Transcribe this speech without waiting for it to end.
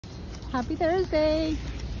Happy Thursday.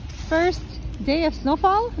 First day of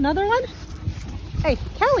snowfall. Another one. Hey,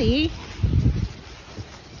 Kelly.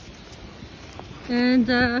 And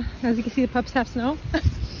as you can see, the pups have snow.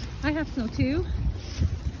 I have snow too.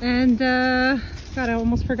 And God, I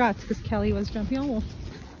almost forgot because Kelly was jumping on Wolf.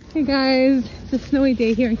 Hey guys, it's a snowy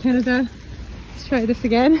day here in Canada. Let's try this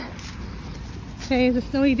again. Today is a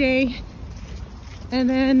snowy day. And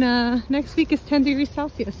then next week is 10 degrees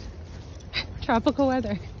Celsius. Tropical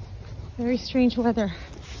weather. Very strange weather.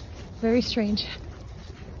 Very strange.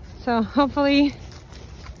 So hopefully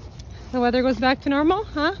the weather goes back to normal,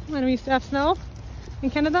 huh? When we used to have snow in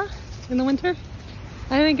Canada in the winter.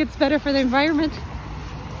 I think it's better for the environment.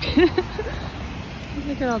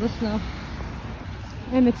 Look at all the snow.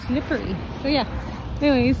 And it's slippery. So yeah,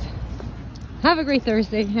 anyways, have a great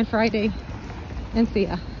Thursday and Friday, and see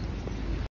ya.